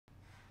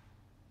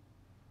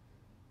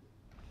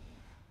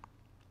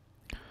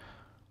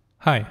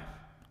Hi,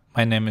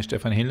 my name is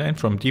Stefan Hinlein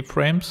from Deep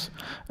Frames,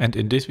 and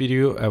in this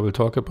video I will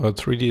talk about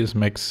 3ds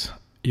Max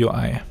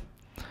UI.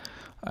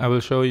 I will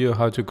show you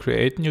how to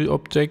create new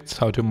objects,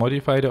 how to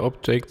modify the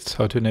objects,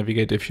 how to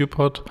navigate the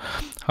viewport,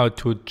 how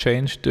to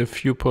change the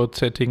viewport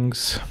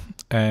settings,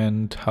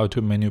 and how to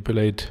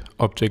manipulate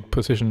object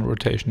position,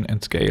 rotation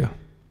and scale.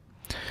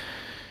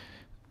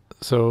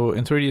 So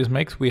in 3ds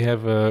Max we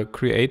have a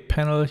create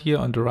panel here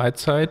on the right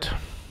side.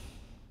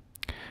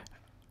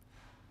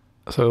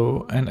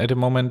 So, and at the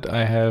moment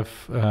I have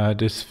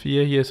this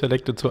sphere here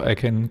selected, so I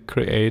can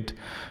create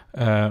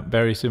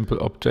very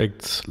simple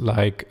objects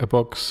like a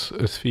box,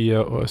 a sphere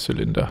or a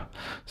cylinder.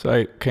 So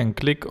I can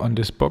click on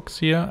this box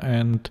here,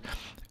 and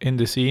in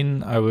the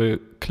scene I will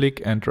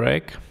click and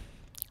drag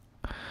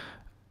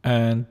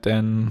and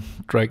then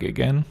drag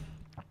again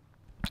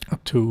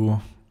to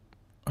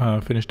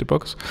finish the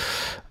box.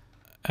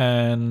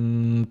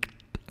 And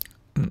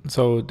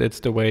so that's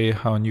the way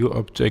how new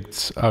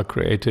objects are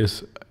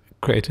created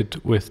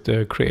with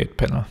the create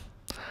panel.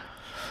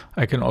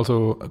 I can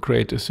also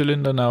create a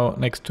cylinder now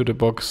next to the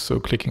box, so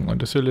clicking on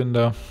the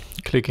cylinder,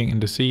 clicking in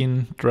the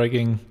scene,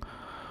 dragging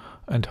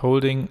and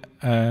holding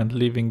and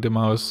leaving the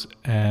mouse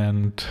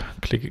and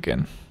click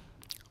again.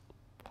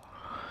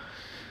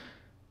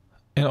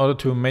 In order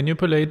to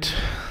manipulate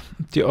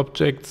the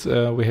objects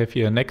we have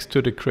here next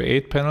to the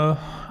create panel,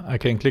 I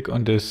can click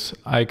on this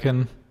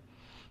icon.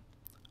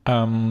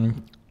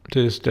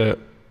 This is the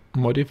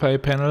modify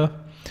panel.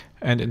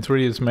 And in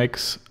 3ds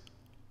Max,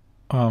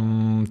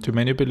 to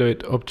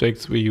manipulate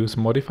objects, we use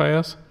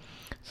modifiers.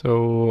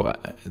 So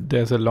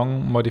there's a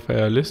long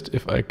modifier list.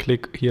 If I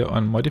click here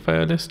on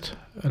modifier list,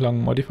 a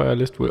long modifier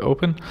list will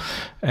open,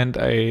 and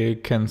I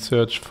can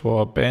search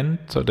for bend.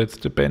 So that's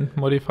the bend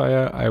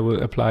modifier I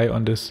will apply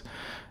on this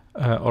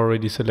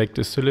already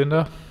selected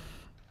cylinder.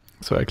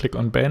 So I click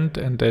on bend,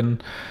 and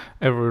then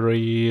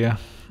every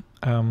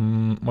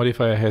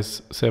modifier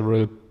has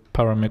several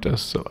parameters.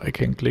 So I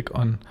can click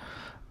on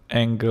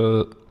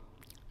angle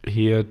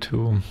here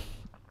to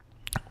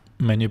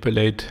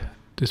manipulate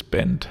this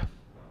bend.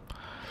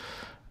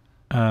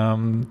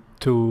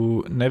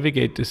 To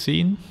navigate the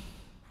scene,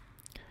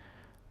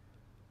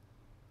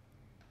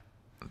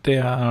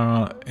 there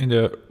are in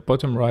the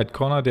bottom right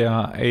corner there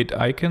are 8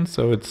 icons,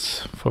 so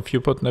it's for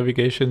viewport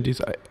navigation,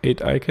 these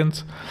 8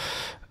 icons,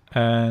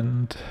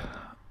 and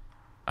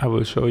I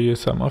will show you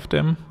some of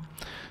them.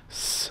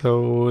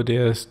 So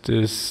there's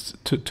this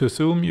to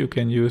zoom, you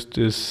can use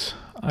this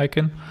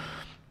icon,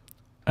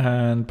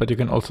 but you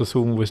can also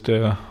zoom with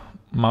the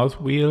mouse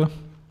wheel,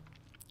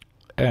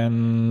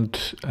 and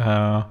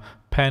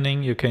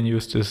panning, you can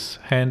use this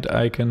hand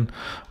icon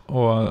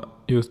or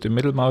use the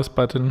middle mouse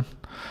button.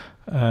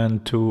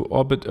 And to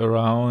orbit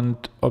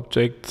around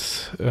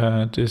objects,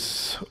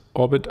 this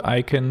orbit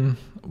icon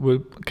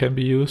can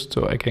be used,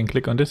 so I can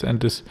click on this and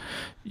this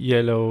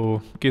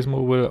yellow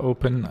gizmo will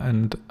open,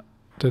 and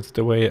that's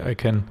the way I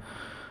can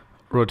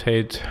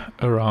rotate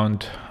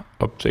around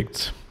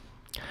objects.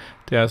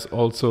 There's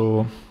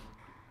also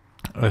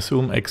a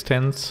zoom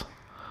extends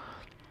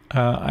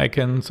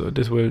icon, so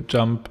this will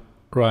jump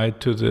right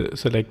to the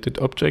selected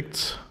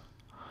objects.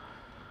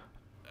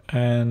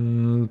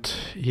 And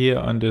here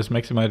on this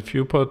maximize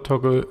viewport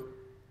toggle,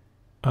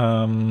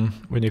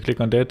 when you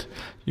click on that,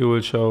 you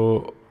will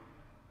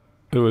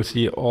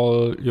see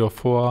all your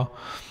 4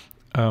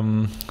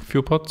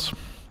 viewports.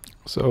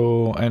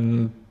 So,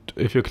 and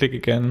if you click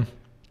again,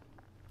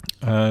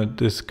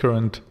 this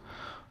current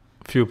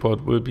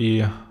viewport will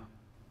be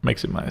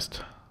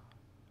maximized.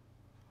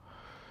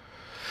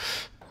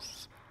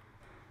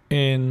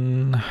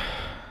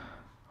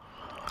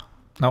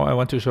 Now I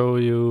want to show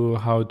you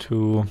how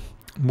to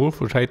move,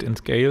 rotate and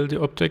scale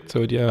the object.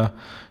 So there are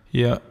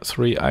here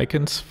 3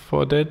 icons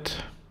for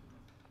that.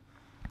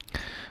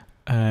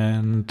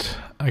 And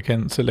I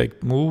can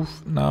select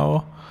move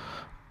now,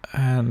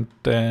 and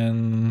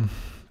then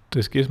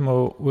this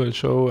gizmo will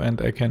show, and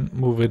I can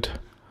move it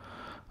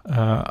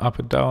up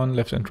and down,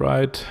 left and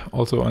right,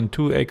 also on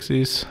 2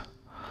 axes.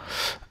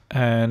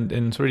 And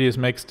in 3ds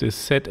Max, this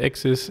Z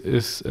axis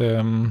is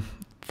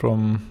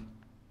from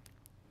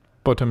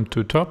bottom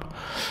to top.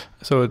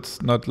 So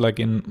it's not like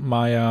in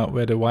Maya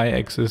where the Y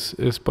axis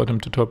is bottom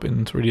to top.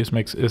 In 3ds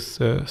Max is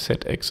the Z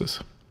axis.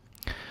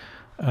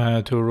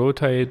 To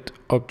rotate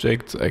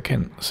objects, I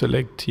can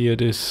select here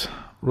this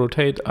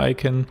rotate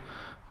icon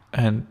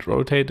and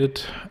rotate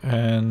it,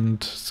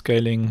 and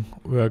scaling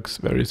works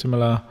very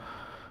similar.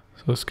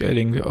 So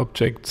scaling the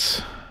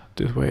objects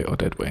this way or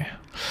that way.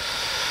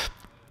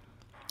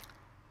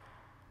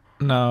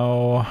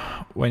 Now,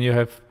 when you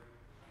have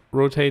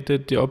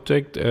rotated the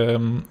object,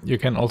 you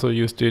can also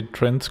use the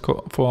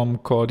transform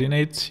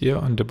coordinates here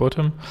on the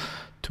bottom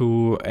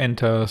to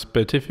enter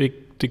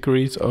specific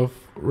degrees of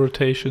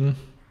rotation.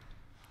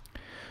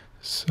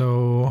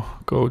 So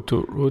go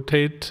to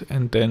rotate,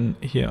 and then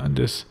here on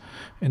this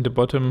in the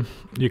bottom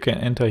you can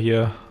enter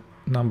here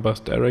numbers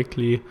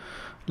directly,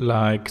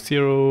 like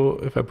 0.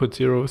 If I put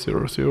 0,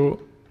 0, 0,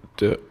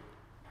 the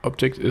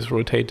object is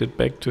rotated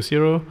back to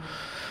 0,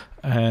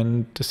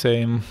 and the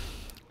same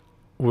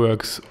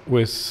works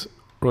with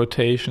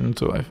rotation.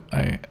 So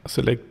I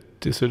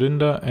select the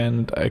cylinder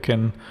and I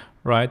can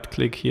right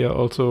click here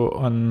also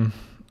on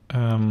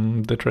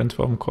the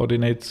transform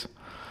coordinates,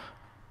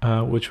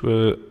 which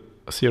will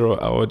zero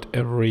out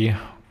every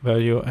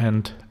value.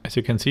 And as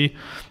you can see,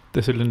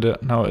 the cylinder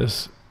now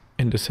is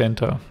in the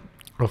center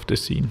of the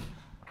scene.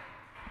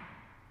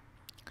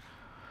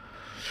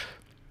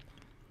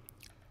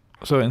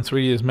 So in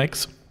 3ds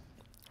Max,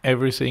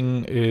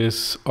 everything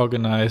is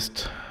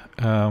organized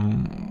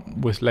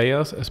with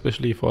layers,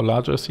 especially for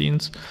larger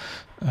scenes.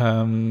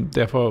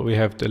 Therefore, we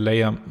have the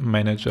layer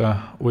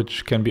manager,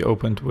 which can be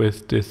opened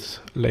with this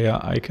layer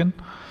icon.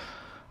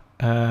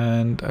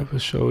 And I will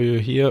show you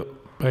here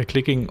by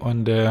clicking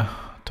on the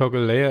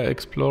toggle layer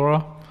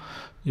explorer.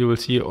 You will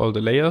see all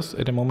the layers.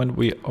 At the moment,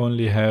 we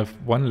only have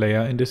one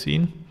layer in the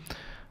scene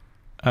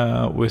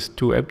with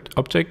 2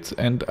 objects,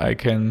 and I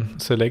can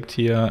select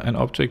here an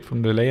object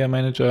from the layer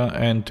manager,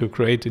 and to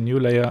create a new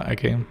layer I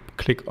can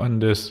click on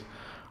this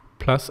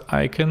plus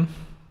icon,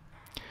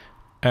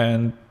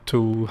 and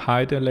to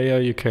hide a layer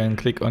you can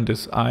click on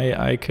this eye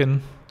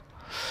icon,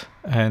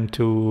 and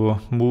to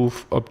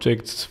move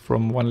objects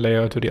from one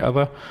layer to the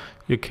other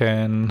you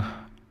can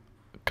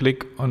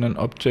click on an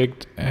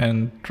object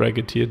and drag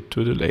it here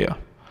to the layer,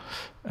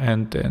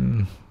 and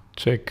then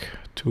check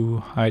to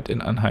hide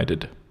and unhide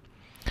it.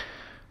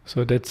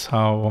 So that's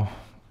how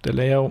the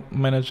layer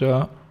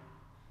manager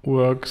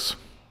works.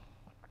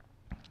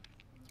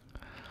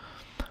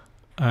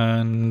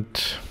 And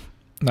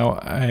now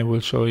I will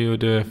show you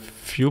the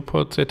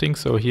viewport settings.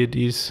 So here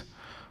these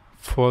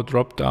 4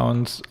 drop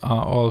downs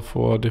are all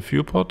for the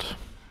viewport.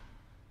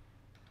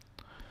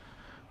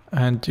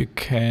 And you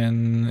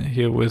can,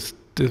 here with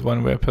this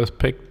one where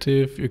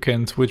perspective, you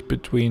can switch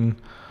between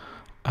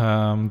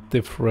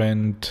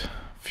different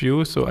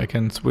views. So I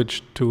can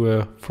switch to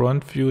a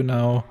front view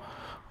now,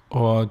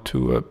 or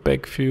to a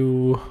back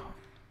view,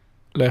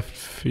 left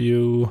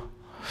view,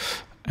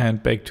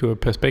 and back to a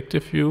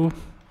perspective view.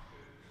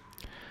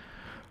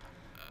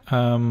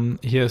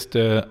 Here's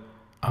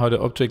how the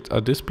objects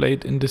are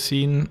displayed in the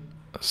scene.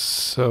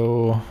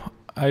 So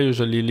I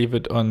usually leave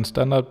it on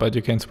standard, but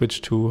you can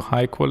switch to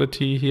high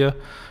quality here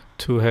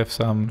to have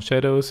some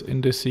shadows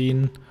in the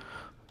scene.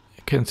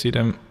 You can see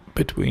them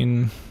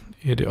between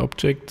here, the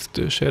objects,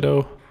 the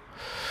shadow.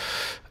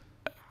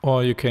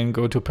 Or you can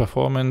go to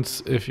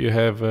performance if you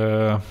have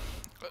a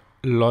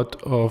lot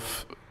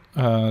of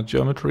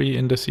geometry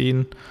in the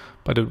scene,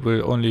 but it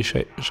will only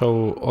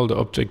show all the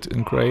objects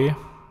in gray.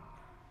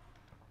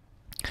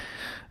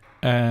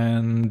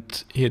 And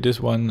here this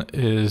one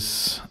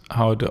is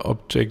how the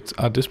objects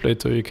are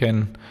displayed. So you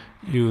can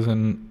use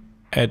an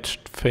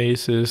edged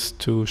faces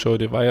to show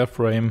the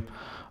wireframe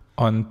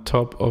on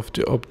top of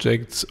the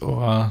objects,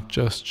 or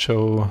just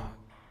show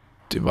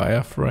the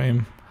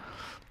wireframe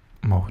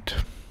mode.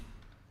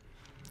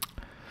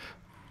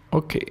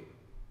 Okay.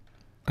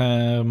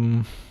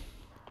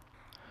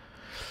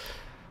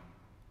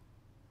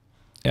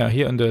 Yeah,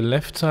 here on the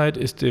left side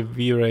is the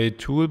V-Ray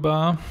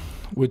toolbar,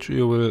 which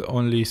you will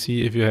only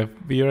see if you have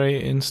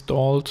V-Ray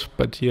installed,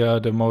 but here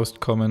are the most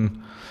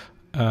common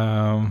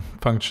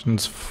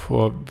functions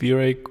for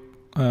V-Ray,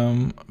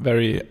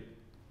 very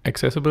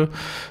accessible.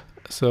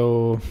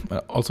 So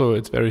also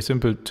it's very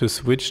simple to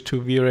switch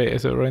to V-Ray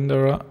as a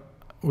renderer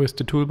with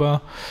the toolbar.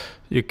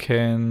 You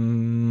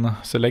can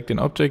select an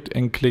object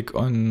and click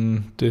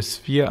on this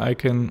sphere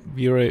icon,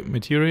 V-Ray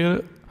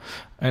material,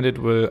 and it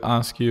will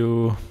ask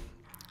you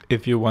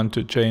if you want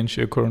to change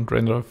your current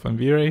renderer from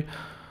V-Ray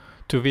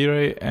to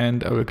V-Ray,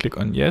 and I will click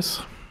on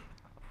yes.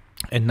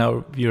 And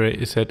now V-Ray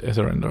is set as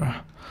a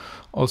renderer.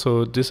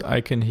 Also, this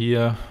icon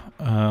here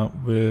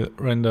will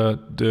render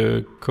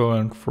the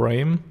current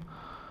frame.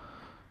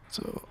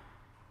 So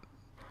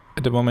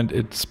at the moment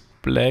it's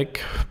black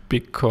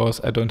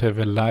because I don't have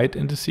a light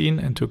in the scene,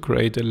 and to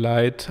create a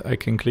light I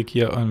can click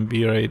here on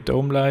V-Ray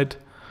dome light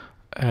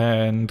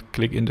and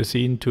click in the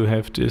scene to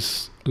have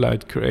this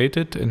light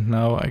created. And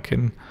now I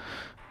can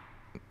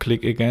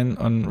click again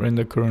on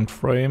render current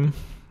frame,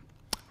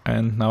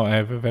 and now I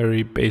have a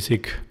very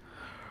basic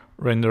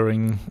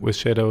rendering with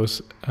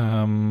shadows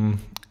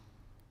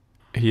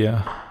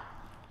here.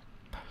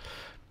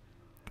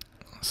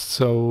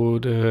 So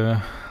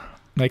the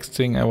next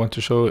thing I want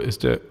to show is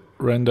the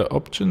render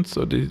options.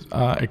 So these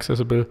are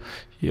accessible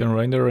here in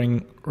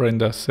rendering,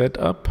 render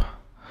setup.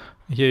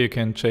 Here you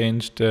can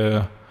change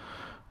the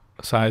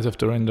size of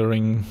the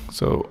rendering,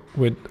 so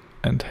width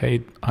and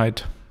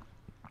height,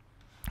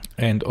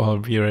 and all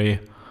V-Ray,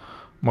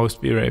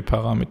 most V-Ray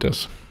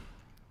parameters.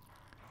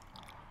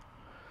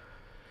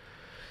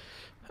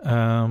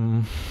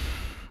 Now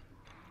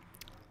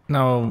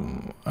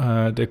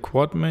the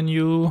quad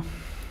menu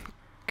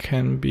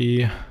can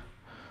be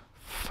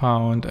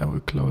found. I will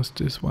close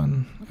this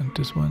one and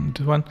this one,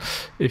 this one.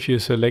 If you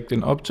select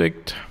an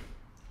object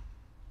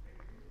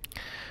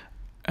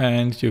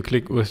and you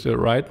click with the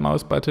right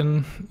mouse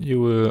button,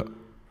 you will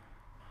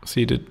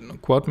see the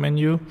quad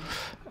menu,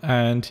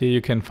 and here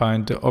you can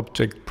find the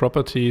object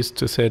properties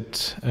to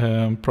set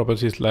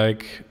properties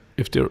like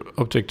if the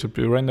object should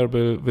be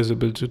renderable,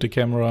 visible to the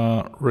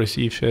camera,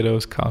 receive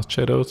shadows, cast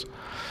shadows.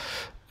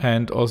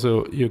 And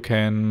also you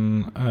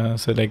can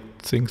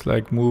select things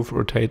like move,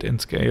 rotate,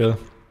 and scale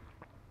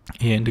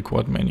here in the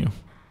quad menu.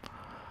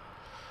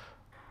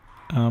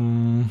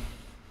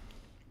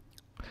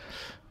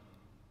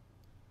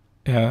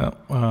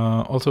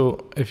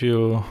 Also, if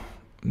you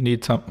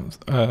need some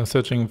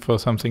searching for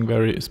something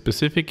very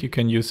specific, you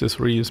can use this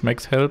reuse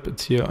max help.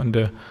 It's here on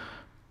the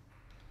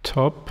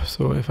top.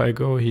 So if I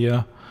go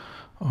here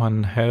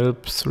on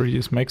help,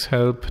 3ds max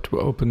help to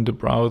open the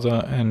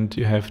browser, and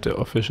you have the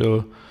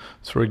official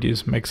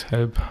 3ds max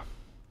help.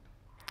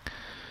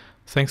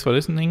 Thanks for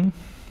listening.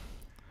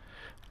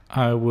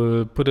 I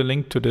will put a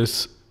link to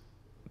this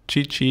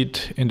cheat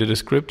sheet in the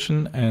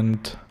description,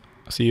 and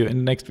see you in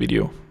the next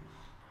video.